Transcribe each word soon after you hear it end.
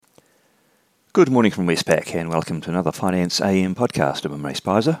Good morning from Westpac and welcome to another Finance AM podcast. I'm Ray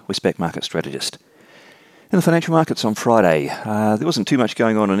Spicer, Westpac Market Strategist. In the financial markets on Friday, there wasn't too much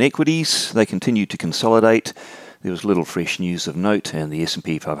going on in equities. They continued to consolidate. There was little fresh news of note and the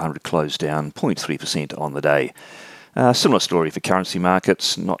S&P 500 closed down 0.3% on the day. Similar story for currency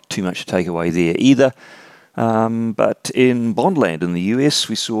markets, not too much to take away there either. But in bond land in the US,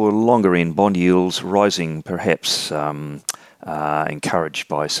 we saw longer end bond yields rising, perhaps encouraged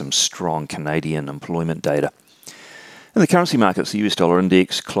by some strong Canadian employment data. In the currency markets, the US dollar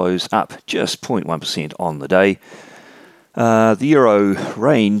index closed up just 0.1% on the day. The euro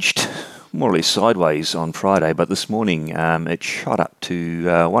ranged more or less sideways on Friday, but this morning it shot up to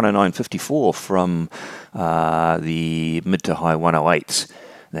 109.54 from the mid to high 108s.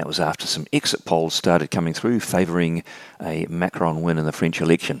 That was after some exit polls started coming through, favouring a Macron win in the French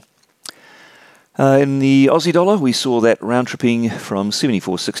election. In the Aussie dollar, we saw that round-tripping from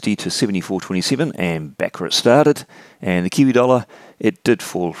 74.60 to 74.27 and back where it started. And the Kiwi dollar, it did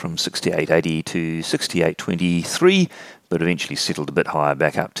fall from 68.80 to 68.23, but eventually settled a bit higher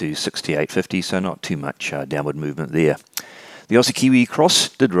back up to 68.50, so not too much downward movement there. The Aussie Kiwi cross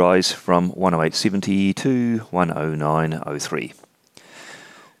did rise from 108.70 to 109.03.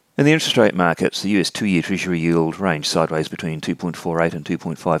 In the interest rate markets, the US 2-year Treasury yield ranged sideways between 2.48 and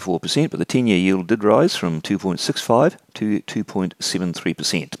 2.54%, but the 10-year yield did rise from 2.65 to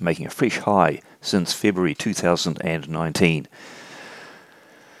 2.73%, making a fresh high since February 2019.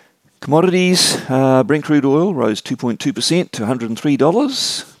 Commodities, Brent crude oil rose 2.2% to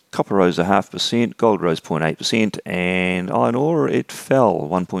 $103. Copper rose 0.5%, gold rose 0.8%, and iron ore, it fell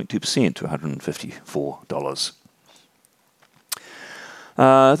 1.2% to $154.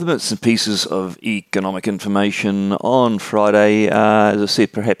 The bits and pieces of economic information on Friday. As I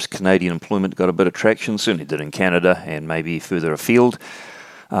said, perhaps Canadian employment got a bit of traction, certainly did in Canada and maybe further afield.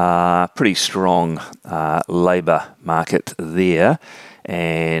 Pretty strong labour market there,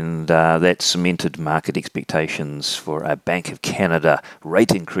 and that cemented market expectations for a Bank of Canada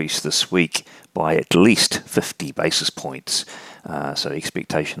rate increase this week by at least 50 basis points. So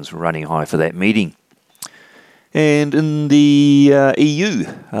expectations running high for that meeting. And in the EU,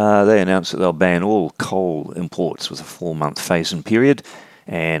 they announced that they'll ban all coal imports with a 4-month phase-in period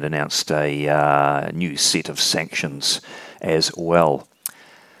and announced a new set of sanctions as well.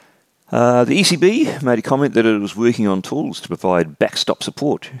 The ECB made a comment that it was working on tools to provide backstop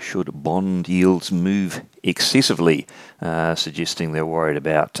support should bond yields move excessively, suggesting they're worried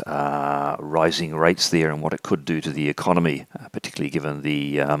about rising rates there and what it could do to the economy, particularly given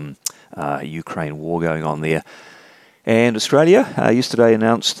the Ukraine war going on there. And Australia yesterday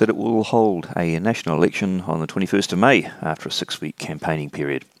announced that it will hold a national election on the 21st of May after a 6-week campaigning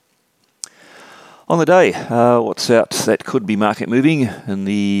period. On the day, what's out that could be market moving in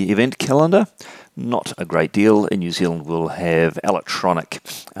the event calendar? Not a great deal. In New Zealand, we'll have electronic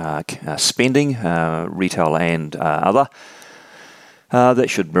spending, retail and other. That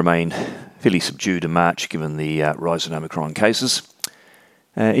should remain fairly subdued in March given the rise in Omicron cases.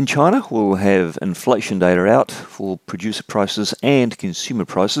 In China, we'll have inflation data out for producer prices and consumer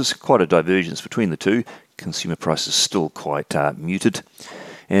prices. Quite a divergence between the two. Consumer prices still quite muted.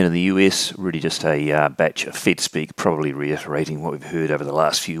 And in the US, really just a batch of Fed speak, probably reiterating what we've heard over the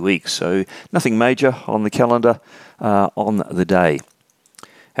last few weeks. So nothing major on the calendar on the day.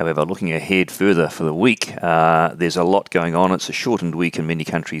 However, looking ahead further for the week, there's a lot going on. It's a shortened week in many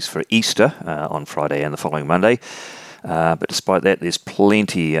countries for Easter on Friday and the following Monday. But despite that, there's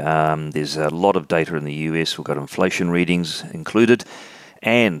plenty. There's a lot of data in the US. We've got inflation readings included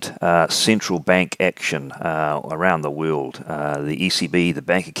and central bank action around the world. The ECB, the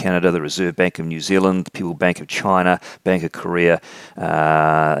Bank of Canada, the Reserve Bank of New Zealand, the People's Bank of China, Bank of Korea,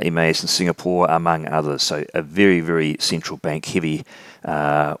 MAS in Singapore, among others. So a very, very central bank heavy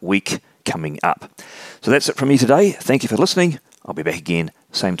week coming up. So that's it from me today. Thank you for listening. I'll be back again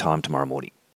same time tomorrow morning.